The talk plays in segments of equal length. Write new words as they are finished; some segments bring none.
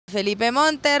Felipe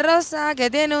Monterrosa,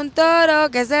 que tiene un toro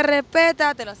que se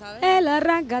respeta, ¿te lo sabes? El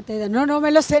arráncate, no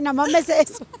me lo sé, nada más me sé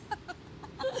eso.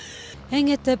 En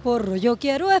este porro yo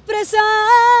quiero expresar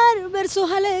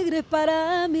versos alegres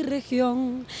para mi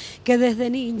región, que desde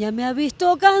niña me ha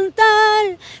visto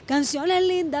cantar canciones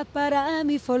lindas para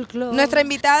mi folclore. Nuestra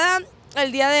invitada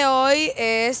el día de hoy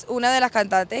es una de las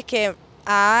cantantes que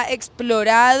ha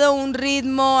explorado un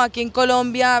ritmo aquí en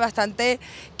Colombia bastante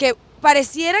que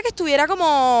pareciera que estuviera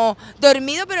como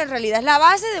dormido, pero en realidad es la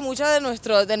base de mucho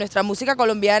de nuestra música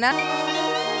colombiana.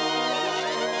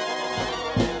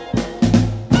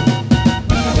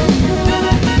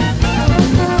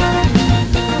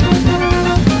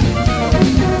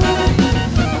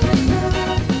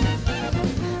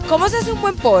 ¿Cómo se hace un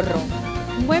buen porro?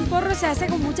 Un buen porro se hace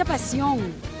con mucha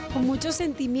pasión, con mucho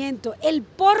sentimiento. El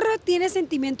porro tiene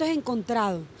sentimientos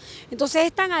encontrados. Entonces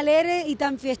es tan alegre y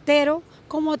tan fiestero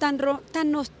como tan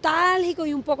nostálgico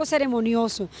y un poco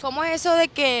ceremonioso. ¿Cómo es eso de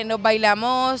que nos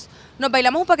bailamos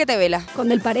un paquete de vela?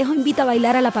 Cuando el parejo invita a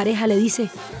bailar a la pareja, le dice,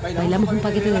 bailamos un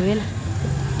paquete de vela.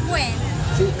 Bueno.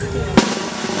 Sí.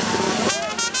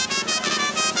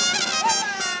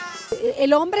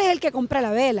 El hombre es el que compra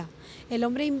la vela. El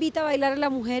hombre invita a bailar a la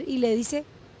mujer y le dice,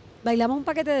 bailamos un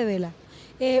paquete de vela.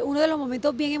 Uno de los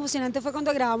momentos bien emocionantes fue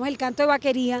cuando grabamos el canto de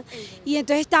vaquería y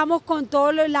entonces estábamos con todo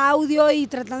el audio y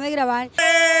tratando de grabar.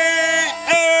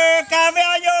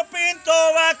 Caballo pinto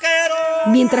vaquero.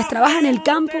 Mientras trabajan en el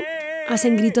campo,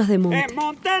 hacen gritos de monte. El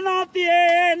monte no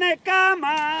tiene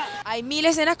cama. Hay mil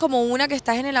escenas como una que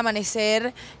estás en el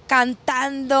amanecer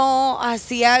cantando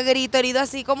así a grito herido,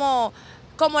 así como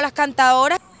las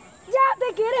cantadoras. Ya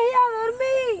te quieres ir a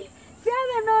dormir, sea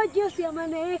de noche o si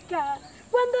amanezca.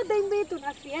 Cuando te invito a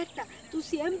una fiesta, tú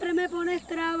siempre me pones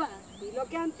trabas. Y lo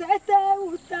que antes te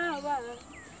gustaba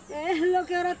es lo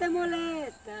que ahora te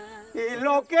molesta. Y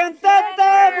lo que antes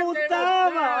te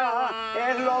gustaba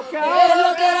es lo que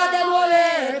ahora te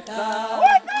molesta.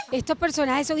 Estos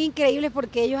personajes son increíbles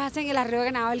porque ellos hacen el arreo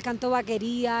ganado, el canto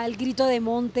vaquería, el grito de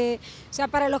monte. O sea,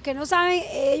 para los que no saben,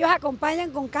 ellos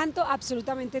acompañan con canto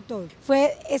absolutamente todo.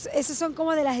 Esas son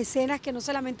como de las escenas que no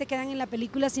solamente quedan en la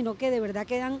película, sino que de verdad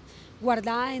quedan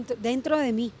guardadas dentro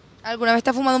de mí. ¿Alguna vez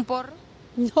te has fumado un porro?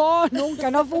 No, nunca,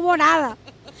 no fumo nada.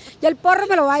 Yo el porro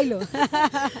me lo bailo.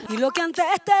 Y lo que antes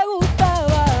te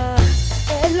gustaba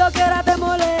es lo que ahora te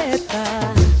molesta.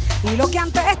 Y lo que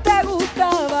antes te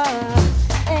gustaba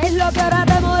es lo que ahora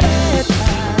te molesta.